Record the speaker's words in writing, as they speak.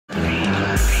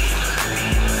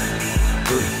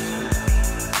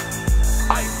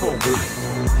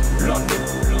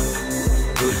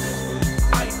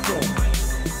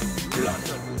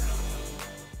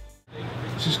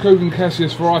Coogan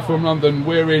Cassius for iFILM London.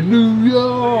 We're in New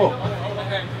York.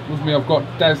 With me I've got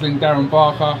dazzling Darren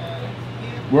Barker.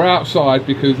 We're outside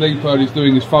because Lee Purdy's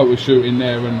doing his photo shoot in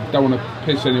there and don't want to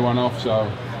piss anyone off,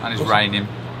 so... And it's raining.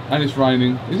 And it's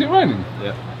raining. Is it raining?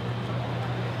 Yeah.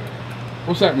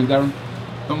 What's happening, Darren?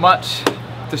 Not much.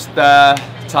 Just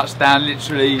touchdown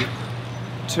literally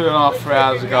 2.5–3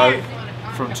 hours ago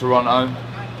from Toronto.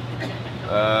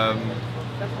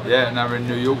 Yeah, now we're in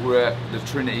New York. We're at the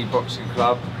Trinity Boxing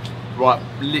Club. Right,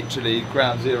 literally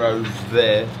ground zero's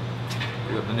there.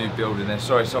 We've got the new building there.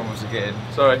 Sorry, someone wants to get in.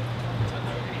 Sorry.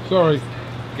 Sorry.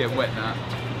 Getting wet now.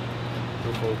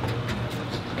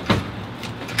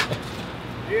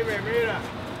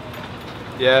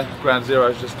 Yeah, ground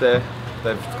zero's just there.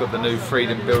 They've got the new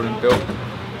Freedom building built.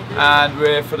 And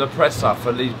we're here for the presser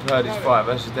for Lee Purdy's fight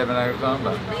versus Devon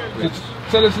Alexander.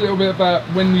 Tell us a little bit about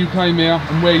when you came here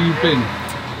and where you've been.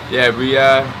 Yeah,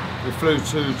 we flew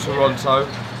to Toronto.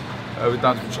 We've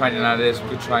done some training out there, some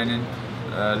good training.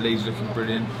 Lee's looking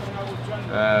brilliant.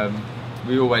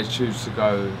 We always choose to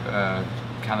go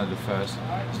Canada first.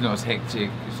 It's not as hectic,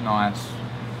 it's nice.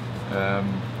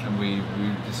 And we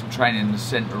did some training in the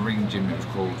centre ring gym, it was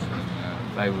called.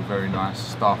 And, they were very nice, the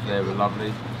staff there were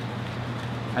lovely.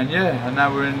 And yeah, and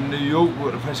now we're in New York, we're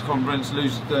at the press conference.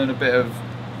 Lou's doing a bit of,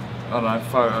 I don't know,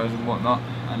 photos and whatnot.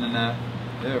 And then yeah,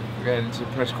 we're going into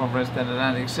the press conference then in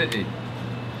Atlantic City.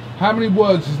 How many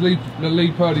words is Lee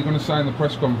Purdy going to say in the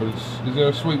press conference? Is there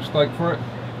a sweepstake for it?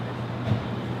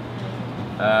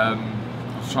 I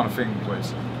was trying to think.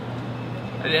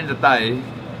 At the end of the day,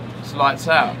 it's lights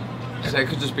out. So it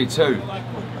could just be 2.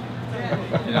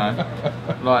 You know,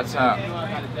 lights out.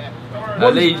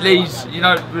 Lee's, you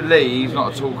know, with Lee, he's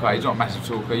not a talker. He's not a massive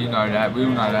talker. You know that. We all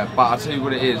know that. But I tell you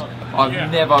what it is. I've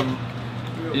never,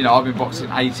 you know, I've been boxing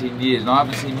 18 years, and I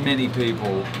haven't seen many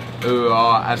people who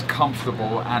are as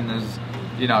comfortable and as,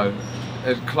 you know,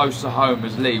 as close to home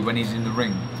as Lee when he's in the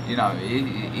ring. You know,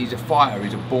 he's a fighter,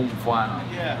 he's a born fighter.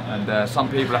 And some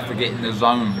people have to get in the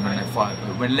zone when they fight.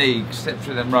 But when Lee steps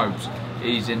through them ropes,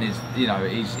 he's in his, you know,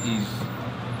 he's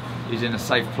in a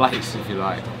safe place, if you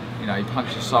like. You know, he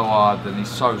punches so hard and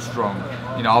he's so strong.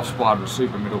 You know, I've sparred with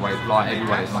super middleweights, light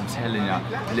heavyweights, and I'm telling you,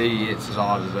 Lee hits as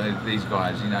hard as these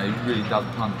guys. You know, he really does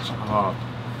punch hard.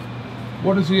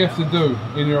 What does he have to do,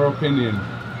 in your opinion?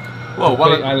 Well,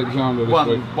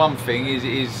 one thing is,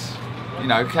 you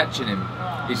know, catching him.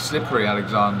 He's slippery,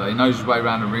 Alexander. He knows his way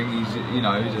around the ring. He's, you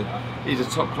know, he's a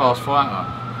top class fighter,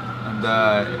 and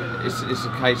it's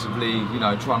a case of Lee, you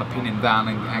know, trying to pin him down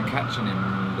and catching him.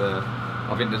 And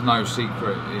I think there's no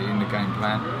secret in the game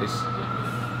plan. It's,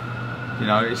 you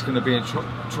know, it's going to be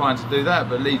trying to do that.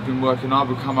 But Lee's been working hard.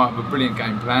 We've come up with a brilliant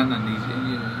game plan,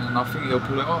 and I think he'll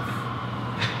pull it off.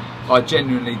 I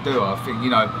genuinely do. I think, you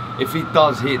know, if he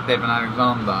does hit Devon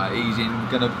Alexander, he's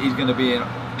gonna be in,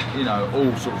 you know,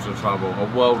 all sorts of trouble, a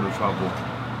world of trouble.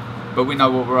 But we know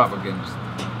what we're up against.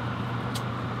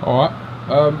 All right.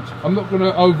 I'm not going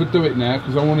to overdo it now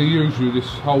because I want to use you this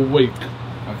whole week.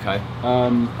 Okay.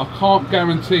 I can't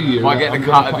guarantee you. Might get the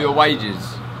cut of your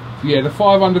wages. Yeah, the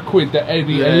 500 quid that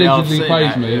Eddie allegedly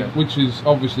pays me, which is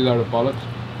obviously a load of bollocks.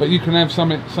 But you can have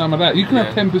some of that. You can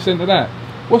have 10% of that.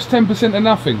 What's 10% of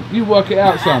nothing? You work it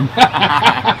out, son.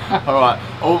 Alright,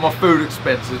 all my food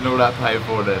expenses and all that paid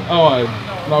for then. Alright,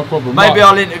 no problem. Maybe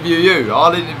I'll interview you.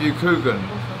 I'll interview Coogan.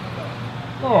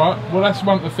 Alright, well that's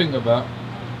one to think about.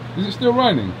 Is it still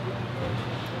raining?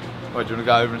 Why, do you want to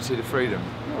go over and see the Freedom?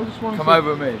 I just want to come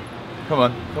over with me. Come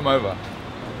on, come over.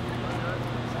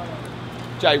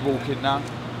 Jay walking now.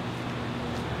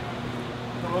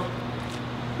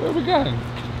 Where are we going?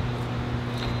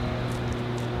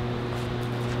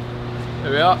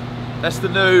 There we are. That's the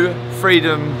new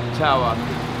Freedom Tower,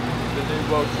 the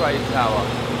new World Trade Tower.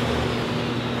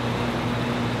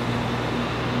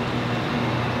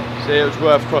 See, it was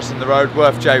worth crossing the road,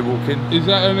 worth jaywalking. Is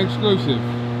that an exclusive?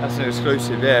 That's an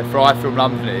exclusive, yeah. For iFILM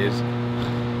London it is.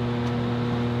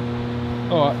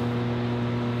 Alright.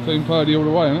 Team Purdy all the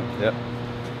way, isn't it? Yep.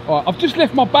 Alright, I've just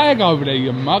left my bag over there,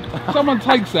 you mug. Someone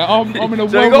takes that, I'm in a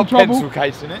so world of trouble. So you got a pencil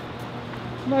case in it?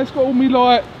 No, it's got all me,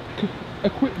 like,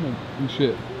 equipment and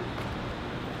shit.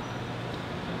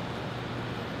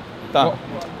 Done.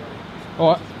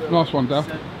 Alright, nice one, Dal.